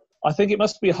 Yeah. I think it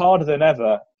must be harder than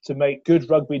ever to make good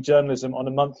rugby journalism on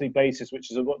a monthly basis,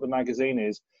 which is what the magazine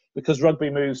is, because rugby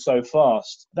moves so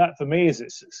fast. That, for me, is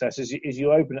its success, is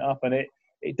you open it up and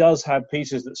it does have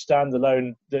pieces that stand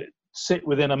alone, that sit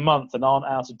within a month and aren't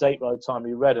out of date by the time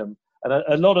you read them. And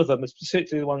a lot of them,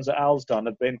 particularly the ones that Al's done,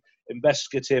 have been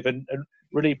investigative and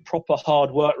really proper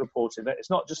hard work reporting. It's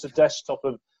not just a desktop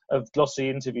of glossy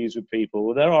interviews with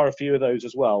people. There are a few of those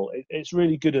as well. It's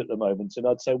really good at the moment, and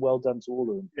I'd say well done to all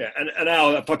of them. Yeah, and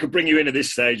Al, if I could bring you in at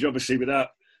this stage, obviously without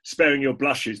sparing your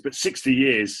blushes, but 60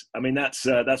 years, I mean, that's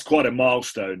quite a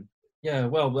milestone. Yeah,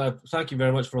 well, thank you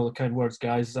very much for all the kind words,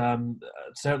 guys.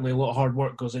 Certainly a lot of hard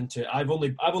work goes into it. I've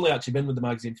only actually been with the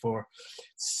magazine for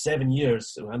 7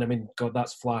 years, and I mean, God,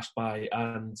 that's flashed by.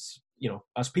 And you know,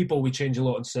 as people, we change a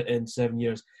lot in 7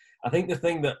 years. I think the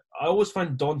thing that I always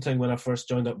found daunting when I first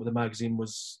joined up with the magazine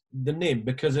was the name,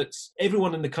 because it's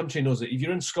everyone in the country knows it. If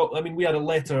you're in Scotland, I mean, we had a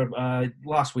letter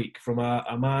last week from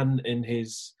a man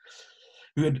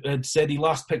who had said he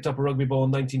last picked up a rugby ball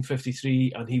in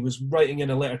 1953, and he was writing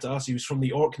in a letter to us. He was from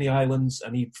the Orkney Islands,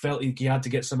 and he felt he had to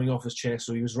get something off his chest,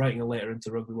 so he was writing a letter into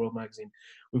Rugby World magazine.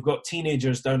 We've got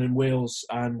teenagers down in Wales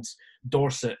and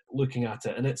Dorset looking at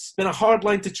it, and it's been a hard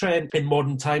line to tread in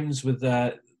modern times with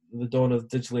the dawn of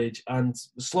the digital age. And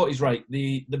Slotty's right.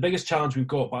 The biggest challenge we've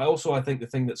got, but I think the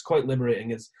thing that's quite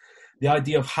liberating is the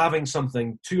idea of having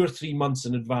something 2 or 3 months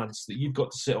in advance that you've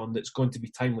got to sit on that's going to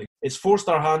be timely. It's forced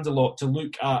our hand a lot to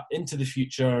look into the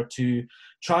future, to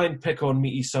try and pick on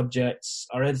meaty subjects.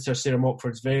 Our editor, Sarah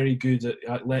Mockford's very good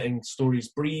at letting stories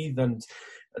breathe and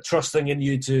trusting in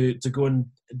you to go and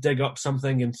dig up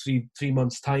something in three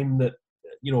months' time that,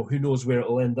 you know, who knows where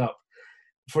it'll end up.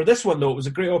 For this one, though, it was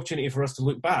a great opportunity for us to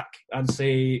look back and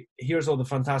say, here's all the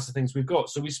fantastic things we've got.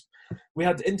 So we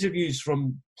had interviews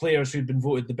from players who'd been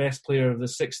voted the best player of the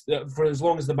sixth for as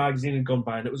long as the magazine had gone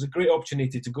by, and it was a great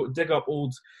opportunity to go dig up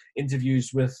old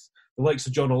interviews with the likes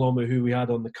of John Olomu, who we had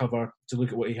on the cover, to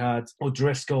look at what he had,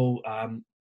 O'Driscoll,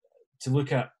 to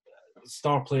look at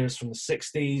star players from the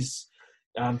 60s,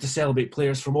 to celebrate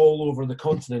players from all over the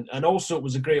continent. And also it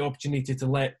was a great opportunity to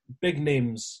let big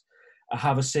names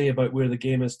have a say about where the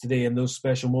game is today in those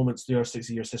special moments through our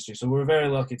 60 years history. So we're very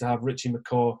lucky to have Richie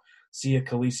McCaw, Sia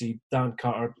Khaleesi, Dan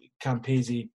Carter,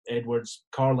 Campese, Edwards,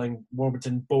 Carling,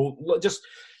 Warburton, Bolt, just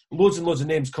loads and loads of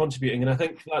names contributing. And I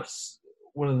think that's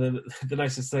one of the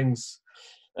nicest things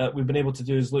we've been able to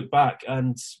do is look back.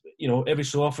 And, you know, every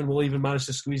so often we'll even manage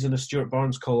to squeeze in a Stuart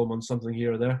Barnes column on something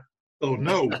here or there. Oh,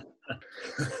 no.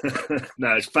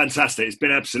 No, it's fantastic. It's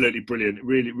been absolutely brilliant. It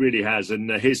really, really has. And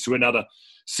here's to another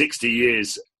 60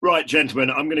 years. Right, gentlemen,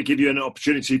 I'm going to give you an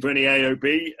opportunity for any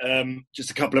AOB.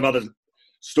 Just a couple of other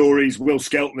stories. Will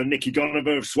Skelton and Nicky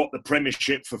Donovan have swapped the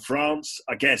Premiership for France.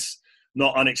 I guess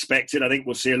not unexpected. I think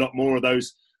we'll see a lot more of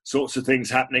those sorts of things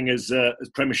happening as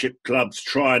Premiership clubs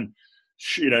try and,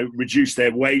 you know, reduce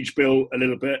their wage bill a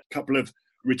little bit. A couple of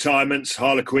retirements.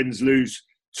 Harlequins lose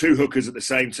 2 hookers at the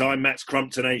same time. Max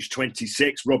Crumpton, age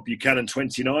 26, Rob Buchanan,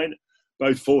 29,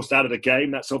 both forced out of the game.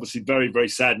 That's obviously very, very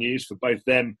sad news for both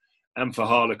them and for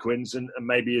Harlequins, and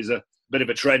maybe is a bit of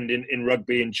a trend in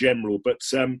rugby in general. But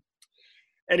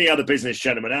any other business,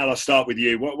 gentlemen? Al, I'll start with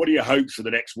you. What are your hopes for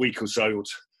the next week or so?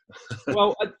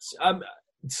 Well,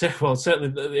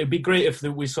 certainly it'd be great if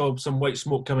we saw some white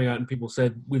smoke coming out and people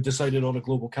said, we've decided on a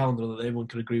global calendar that everyone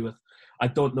could agree with. I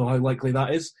don't know how likely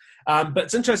that is. But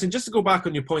it's interesting, just to go back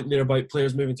on your point there about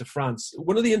players moving to France.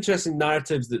 One of the interesting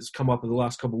narratives that's come up in the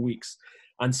last couple of weeks,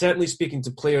 and certainly speaking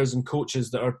to players and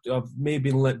coaches that have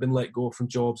maybe been let go from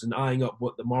jobs and eyeing up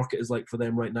what the market is like for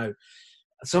them right now,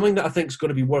 something that I think is going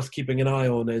to be worth keeping an eye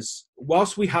on is,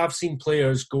 whilst we have seen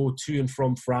players go to and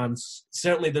from France,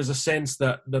 certainly there's a sense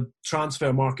that the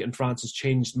transfer market in France has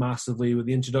changed massively with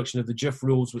the introduction of the GIF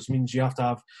rules, which means you have to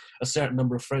have a certain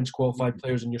number of French qualified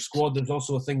players in your squad. There's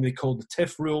also a thing they call the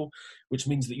TIF rule, which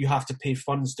means that you have to pay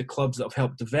funds to clubs that have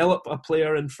helped develop a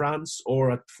player in France, or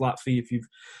a flat fee if you've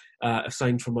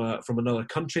assigned from another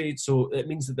country. So it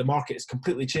means that the market is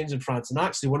completely changed in France. And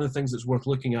actually, one of the things that's worth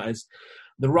looking at is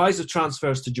the rise of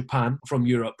transfers to Japan from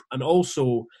Europe, and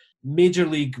also Major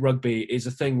League Rugby is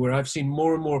a thing where I've seen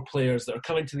more and more players that are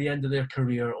coming to the end of their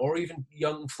career, or even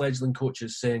young fledgling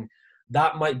coaches saying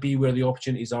that might be where the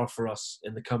opportunities are for us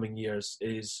in the coming years,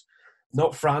 is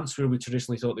not France, where we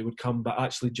traditionally thought they would come, but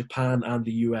actually Japan and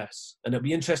the US. And it'll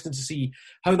be interesting to see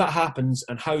how that happens,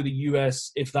 and how the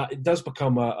US, if that it does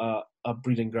become a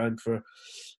breeding ground for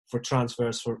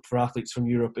transfers for athletes from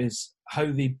Europe, is how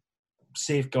they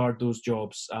safeguard those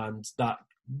jobs and that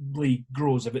league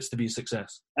grows if it's to be a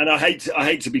success. And I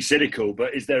hate to be cynical,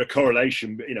 but is there a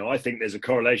correlation? You know, I think there's a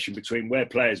correlation between where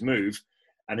players move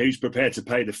and who's prepared to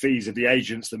pay the fees of the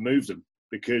agents that move them?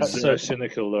 Because that's so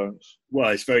cynical, Lawrence. Well,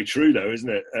 it's very true, though, isn't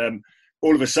it?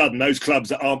 All of a sudden, those clubs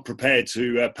that aren't prepared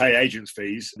to pay agents'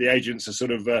 fees, the agents are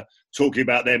sort of talking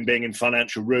about them being in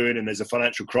financial ruin and there's a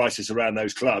financial crisis around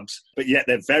those clubs. But yet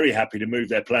they're very happy to move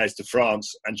their players to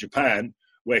France and Japan,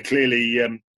 where clearly,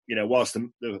 whilst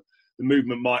the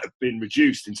movement might have been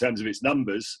reduced in terms of its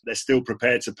numbers, they're still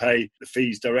prepared to pay the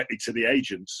fees directly to the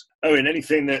agents. Owen,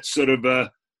 anything that's sort of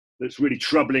that's really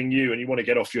troubling you and you want to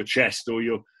get off your chest, or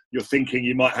you're thinking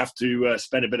you might have to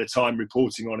spend a bit of time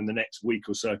reporting on in the next week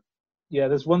or so? Yeah,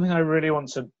 there's one thing I really want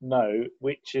to know,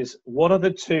 which is what are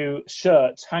the 2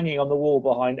 shirts hanging on the wall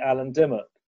behind Alan Dimmock?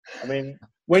 I mean,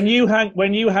 when you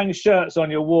hang shirts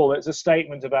on your wall, it's a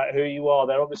statement about who you are.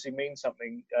 They obviously mean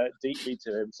something deeply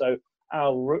to him. So,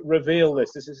 Al, reveal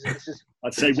this. This is.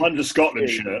 I'd say one's a Scotland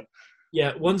shirt.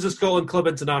 Yeah, one's a Scotland Club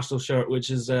International shirt, which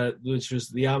was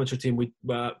the amateur team. We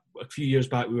a few years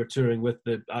back we were touring with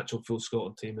the actual full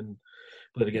Scotland team and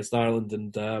played against Ireland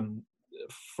and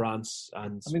France.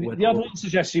 And I mean, the other one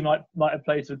suggests you might have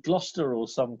played for Gloucester or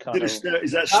some kind of. Is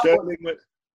that Sterling?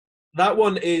 That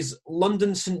one is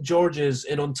London St George's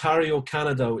in Ontario,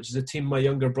 Canada, which is a team my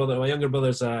younger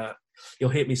brother's you'll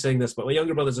hate me saying this, but my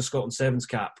younger brother's a Scotland Sevens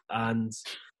cap, and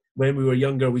when we were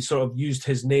younger, we sort of used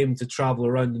his name to travel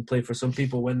around and play for some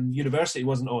people when university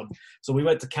wasn't on. So we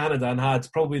went to Canada and had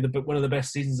probably one of the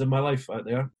best seasons of my life out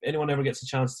there. If anyone ever gets a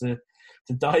chance to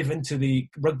dive into the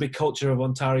rugby culture of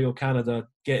Ontario, Canada,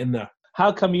 get in there.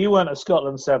 How come you weren't a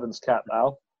Scotland Sevens cap,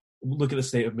 Al? Look at the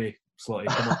state of me. Slotty,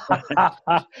 come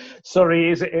on.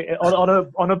 Sorry, is it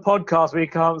on a podcast we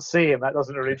can't see him? That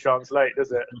doesn't really translate,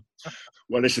 does it?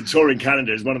 Well, listen, touring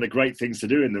Canada is one of the great things to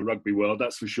do in the rugby world.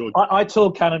 That's for sure. I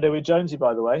toured Canada with Jonesy,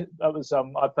 by the way. That was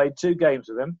I played 2 games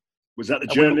with him. Was that the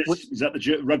journalist? Was that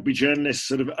the rugby journalist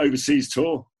sort of overseas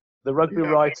tour? The rugby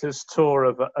writers tour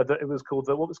of it was called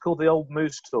the Old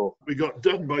Moose Tour. We got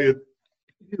done by a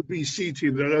UBC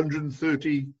team that had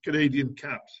 130 Canadian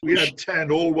caps. We had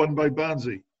 10, all won by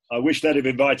Barnsley. I wish they'd have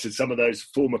invited some of us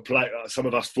former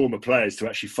players to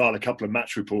actually file a couple of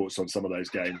match reports on some of those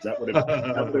games. That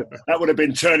would have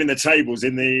been turning the tables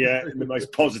in the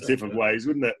most positive of ways,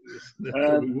 wouldn't it?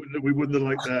 We wouldn't have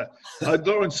liked that.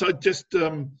 Lawrence, I just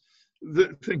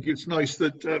think it's nice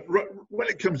that when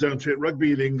it comes down to it,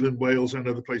 rugby in England, Wales and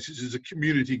other places is a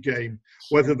community game,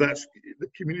 whether that's the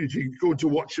community going to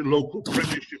watch your local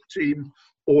Premiership team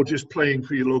or just playing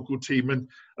for your local team. And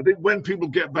I think when people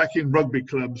get back in rugby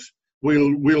clubs,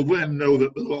 we'll then know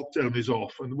that the lockdown is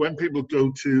off. And when people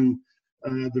go to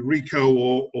the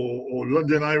Ricoh or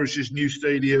London Irish's new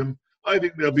stadium, I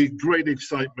think there'll be great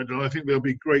excitement and I think there'll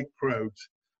be great crowds.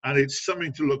 And it's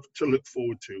something to look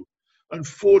forward to.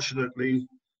 Unfortunately,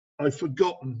 I've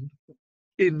forgotten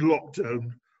in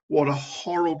lockdown what a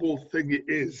horrible thing it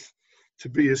is to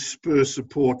be a Spurs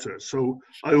supporter. So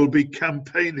I will be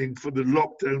campaigning for the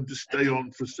lockdown to stay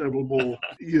on for several more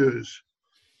years.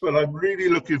 But I'm really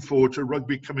looking forward to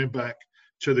rugby coming back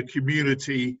to the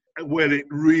community where it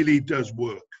really does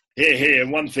work. Hear, hear.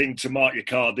 And one thing to mark your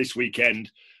card this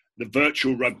weekend, the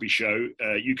Virtual Rugby Show.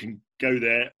 You can go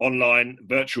there online,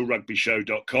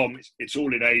 virtualrugbyshow.com. It's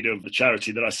all in aid of the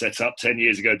charity that I set up 10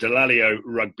 years ago, Delalio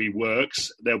Rugby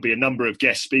Works. There'll be a number of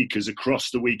guest speakers across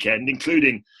the weekend,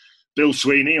 including Bill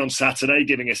Sweeney on Saturday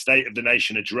giving a State of the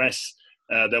Nation address.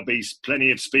 There'll be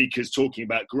plenty of speakers talking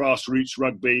about grassroots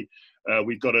rugby.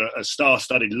 We've got a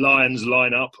star-studded Lions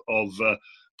lineup of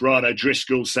Brian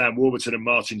O'Driscoll, Sam Warburton and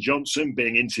Martin Johnson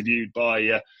being interviewed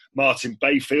by Martin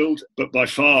Bayfield. But by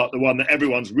far the one that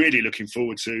everyone's really looking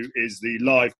forward to is the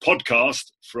live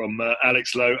podcast from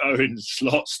Alex Lowe, Owen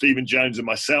Slott, Stephen Jones and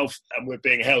myself. And we're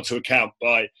being held to account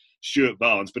by Stuart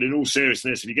Barnes. But in all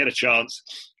seriousness, if you get a chance,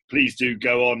 please do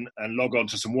go on and log on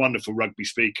to some wonderful rugby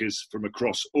speakers from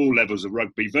across all levels of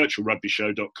rugby,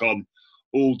 virtualrugbyshow.com.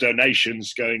 All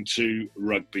donations going to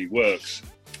Rugby Works.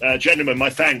 Gentlemen, my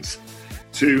thanks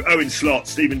to Owen Slott,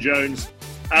 Stephen Jones,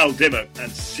 Al Dimmock, and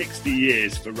 60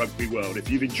 years for Rugby World. If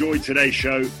you've enjoyed today's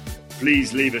show,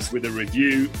 please leave us with a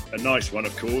review, a nice one,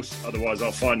 of course. Otherwise,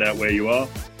 I'll find out where you are.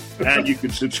 And you can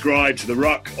subscribe to The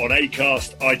Ruck on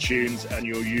Acast, iTunes, and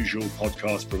your usual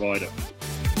podcast provider.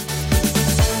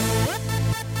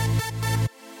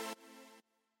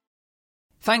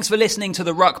 Thanks for listening to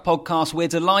the Ruck podcast. We're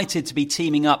delighted to be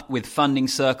teaming up with Funding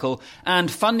Circle, and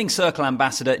Funding Circle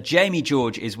ambassador Jamie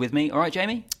George is with me. All right,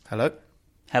 Jamie? Hello.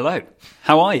 Hello.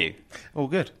 How are you? All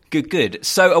good. Good.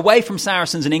 So away from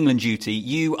Saracens and England duty,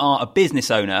 you are a business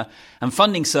owner, and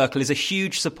Funding Circle is a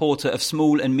huge supporter of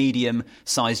small and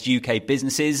medium-sized UK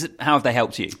businesses. How have they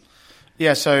helped you?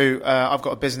 Yeah, so I've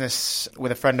got a business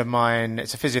with a friend of mine.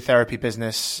 It's a physiotherapy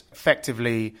business,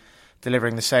 effectively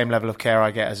delivering the same level of care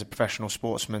I get as a professional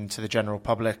sportsman to the general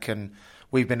public. And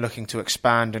we've been looking to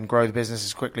expand and grow the business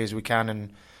as quickly as we can.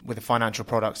 And with the financial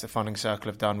products that Funding Circle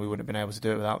have done, we wouldn't have been able to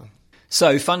do it without them.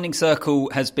 So Funding Circle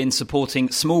has been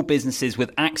supporting small businesses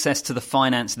with access to the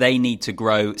finance they need to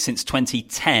grow since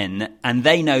 2010. And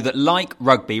they know that, like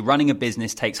rugby, running a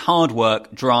business takes hard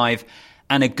work, drive,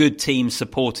 and a good team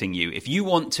supporting you. If you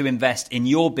want to invest in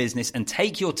your business and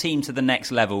take your team to the next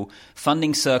level,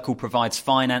 Funding Circle provides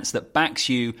finance that backs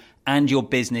you and your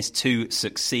business to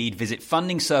succeed. Visit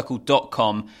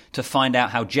fundingcircle.com to find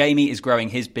out how Jamie is growing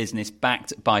his business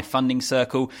backed by Funding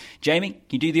Circle. Jamie, can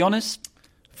you do the honours?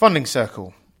 Funding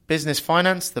Circle, business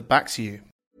finance that backs you.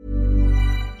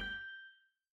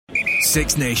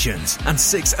 6 nations and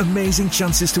 6 amazing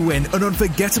chances to win an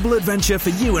unforgettable adventure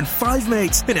for you and 5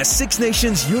 mates in a 6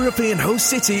 Nations European host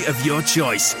city of your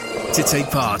choice. To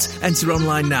take part, enter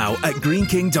online now at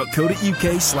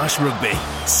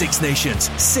greenking.co.uk/rugby. 6 nations,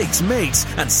 6 mates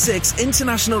and 6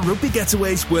 international rugby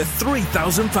getaways worth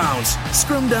 £3,000.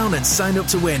 Scrum down and sign up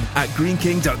to win at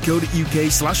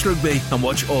greenking.co.uk/rugby and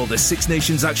watch all the 6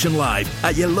 Nations action live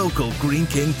at your local Green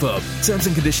King pub. Terms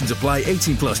and conditions apply.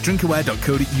 18+.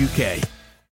 Drinkaware.co.uk.